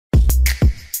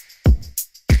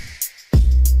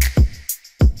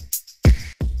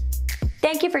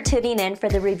Thank you for tuning in for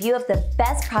the review of the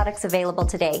best products available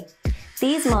today.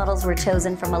 These models were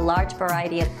chosen from a large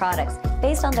variety of products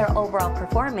based on their overall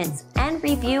performance and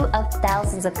review of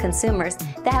thousands of consumers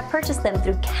that have purchased them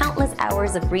through countless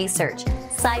hours of research,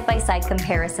 side-by-side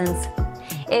comparisons.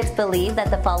 It's believed that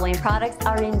the following products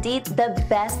are indeed the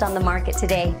best on the market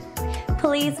today.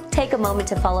 Please take a moment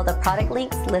to follow the product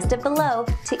links listed below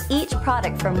to each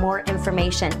product for more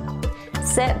information.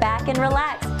 Sit back and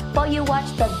relax while you watch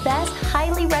the best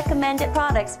highly recommended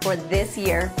products for this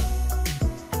year.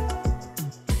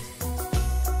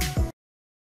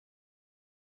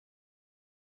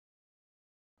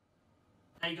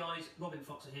 Hey guys, Robin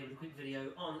Foxer here with a quick video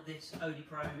on this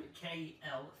Odepro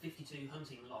KL52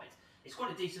 hunting light. It's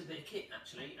quite a decent bit of kit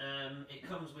actually. It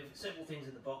comes with several things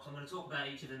in the box. I'm going to talk about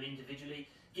each of them individually,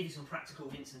 give you some practical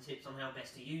hints and tips on how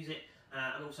best to use it,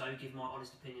 and also give my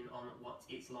honest opinion on what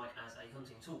it's like as a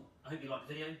hunting tool. I hope you like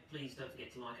the video. Please don't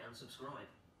forget to like and subscribe.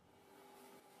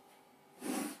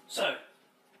 So,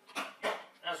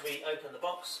 as we open the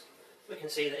box, we can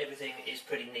see that everything is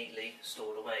pretty neatly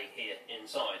stored away here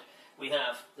inside. We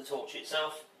have the torch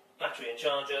itself, battery and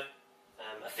charger,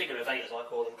 a figure of 8 as I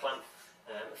call them clamp,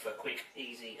 for quick,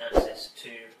 easy access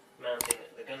to mounting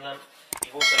the gun lamp.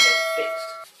 You've also got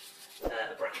fixed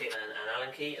a bracket and an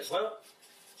Allen key as well.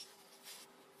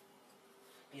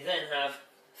 You then have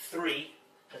 3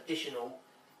 additional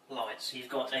lights. You've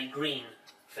got a green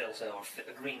filter, or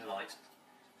a green light.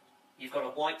 You've got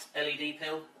a white LED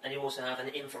pill, and you also have an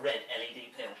infrared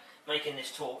LED pill, making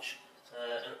this torch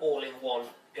an all-in-one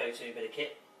go-to bit of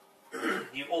kit.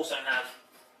 You also have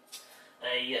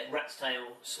a rat's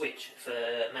tail switch for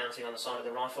mounting on the side of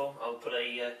the rifle. I'll put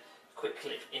a quick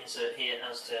clip insert here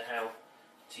as to how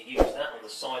to use that on the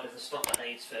side of the stock. That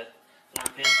aids for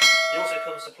lamping. It also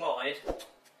comes supplied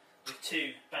with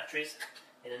 2 batteries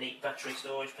in a neat battery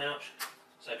storage pouch.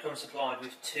 So it comes supplied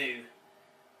with 2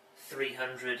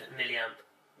 300 milliamp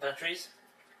batteries.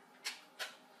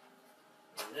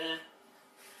 In there.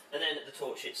 And then the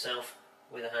torch itself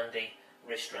with a handy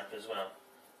wrist strap as well,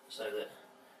 so that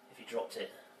if you dropped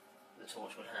it, the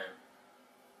torch would hang.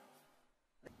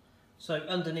 So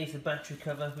underneath the battery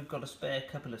cover we've got a spare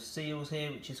couple of seals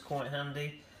here, which is quite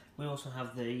handy. We also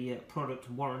have the product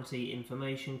warranty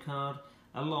information card,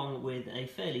 along with a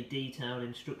fairly detailed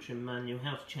instruction manual,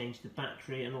 how to change the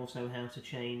battery and also how to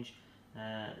change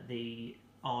the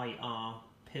IR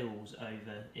pills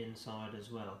over inside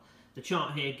as well. The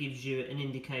chart here gives you an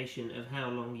indication of how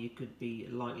long you could be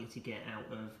likely to get out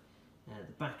of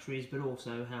the batteries, but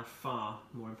also how far,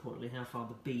 more importantly, how far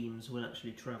the beams will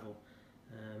actually travel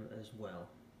as well.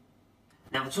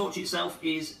 Now the torch itself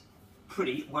is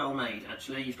pretty well made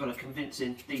actually. You've got a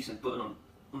convincing, decent button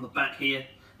on the back here.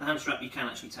 The hand strap you can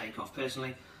actually take off.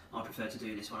 Personally, I prefer to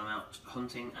do this when I'm out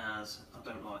hunting, as I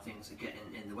don't like things to get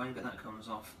in the way, but that comes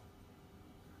off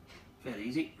fairly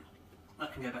easy.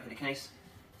 That can go back in the case.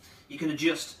 You can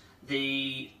adjust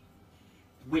the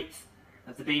width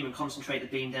of the beam and concentrate the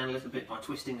beam down a little bit by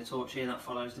twisting the torch here. That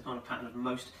follows the kind of pattern of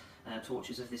most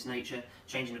torches of this nature.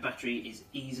 Changing the battery is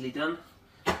easily done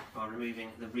by removing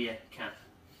the rear cap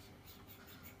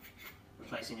and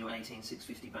placing your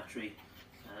 18650 battery.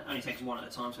 Only takes one at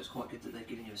a time, so it's quite good that they've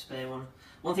given you a spare one.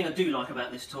 One thing I do like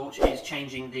about this torch is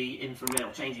changing the infrared,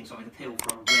 or changing, sorry, the pill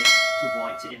from red to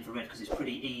white to infrared, because it's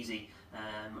pretty easy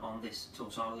on this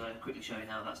tool. So I'll quickly show you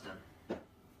how that's done.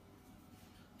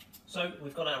 So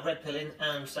we've got our red pill in,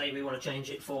 and say we want to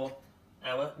change it for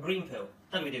our green pill.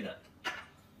 How do we do that?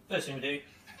 First thing we do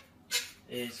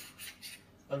is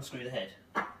unscrew the head,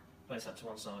 place that to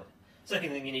one side.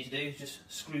 Second thing you need to do is just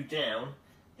screw down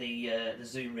the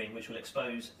zoom ring, which will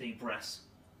expose the brass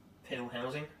pill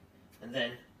housing, and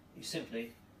then you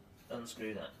simply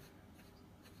unscrew that.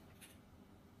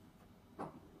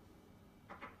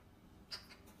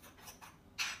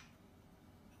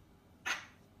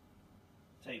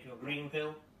 Take your green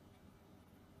pill,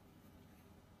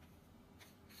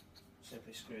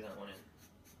 simply screw that one in.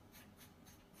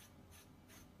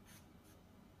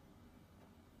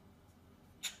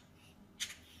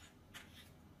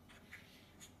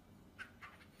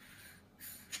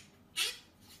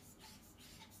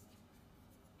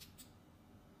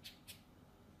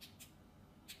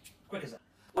 Quick as that.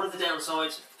 One of the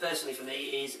downsides, personally for me,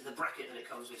 is the bracket that it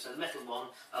comes with. So the metal one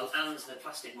and the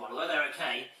plastic one, although they're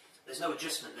okay, there's no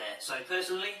adjustment there. So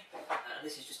personally, and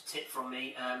this is just a tip from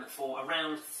me, for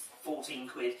around 14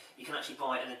 quid, you can actually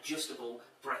buy an adjustable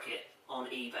bracket on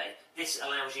eBay. This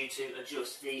allows you to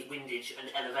adjust the windage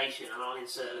and elevation, and I'll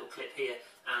insert a little clip here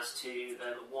as to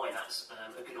why that's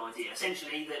a good idea.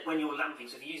 Essentially, that when you're lamping,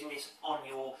 so if you're using this on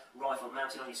your rifle,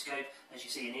 mounted on your scope, as you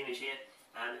see in the image here,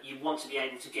 You want to be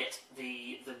able to get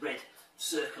the red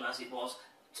circle, as it was,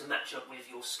 to match up with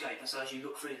your scope. And so as you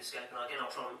look through the scope, and again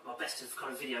I'll try my best to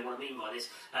kind of video what I mean by this,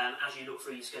 as you look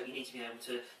through your scope you need to be able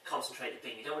to concentrate the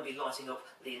beam. You don't want to be lighting up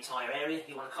the entire area,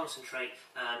 you want to concentrate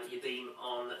your beam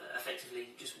on effectively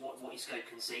just what your scope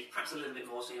can see, perhaps a little bit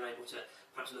more so you're able to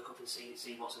perhaps look up and see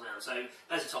what's around. So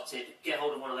there's a top tip, get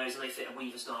hold of one of those and they fit a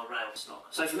Weaver style rail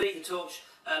stock. So for me the torch,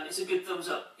 it's a good thumbs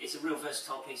up, it's a real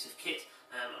versatile piece of kit.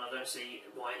 And I don't see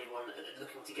why anyone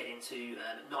looking to get into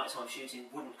nighttime shooting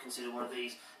wouldn't consider one of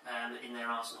these in their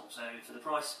arsenal. So for the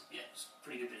price, yeah, it's a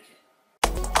pretty good bit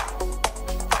of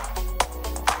kit.